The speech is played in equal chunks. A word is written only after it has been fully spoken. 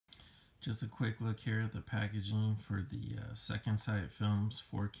Just a quick look here at the packaging for the Second Sight Films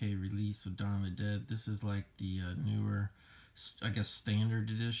 4K release of Dawn of the Dead. This is like the newer, I guess,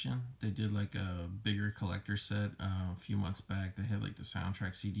 standard edition. They did like a bigger collector set a few months back. They had like the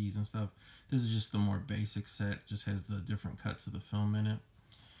soundtrack CDs and stuff. This is just the more basic set. Just has the different cuts of the film in it.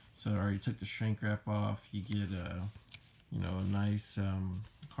 So I already took the shrink wrap off. You get a nice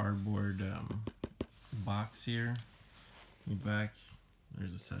cardboard box here. In the back,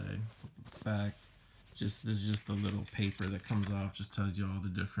 there's a side, back. This is just the little paper that comes off. Just tells you all the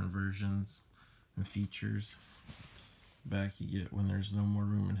different versions and features. Back you get when there's no more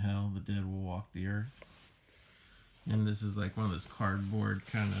room in hell, the dead will walk the earth. And this is like one of those cardboard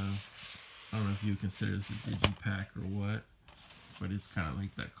kind of, I don't know if you would consider this a digipack or what, but it's kind of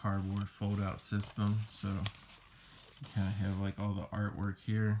like that cardboard fold out system. So you kind of have like all the artwork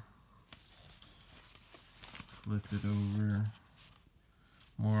here. Flip it over,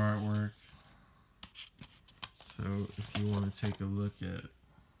 more artwork. So if you want to take a look at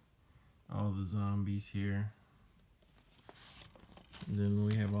all the zombies here, and then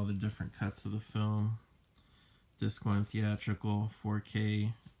we have all the different cuts of the film. Disc 1 theatrical,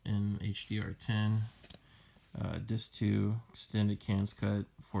 4K and HDR10. Disc 2 extended cans cut,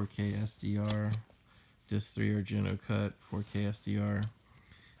 4K SDR. Disc 3 Argento cut, 4K SDR.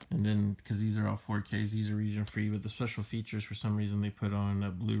 And then, because these are all 4Ks, these are region free, but the special features, for some reason, they put on a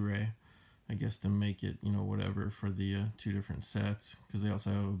Blu-ray, I guess, to make it, whatever, for the two different sets, because they also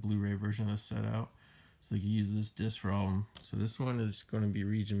have a Blu-ray version of the set out, so they can use this disc for all of them. So this one is going to be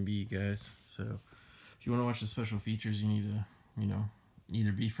region B, guys. So if you want to watch the special features, you need to,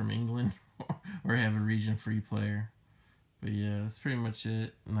 either be from England or have a region free player. But yeah, that's pretty much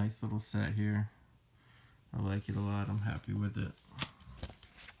it. Nice little set here. I like it a lot. I'm happy with it.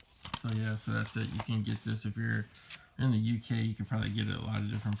 So yeah, so that's it. You can get this if you're in the UK. You can probably get it a lot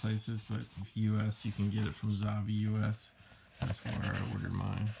of different places, but if US, you can get it from Zavvi US. That's where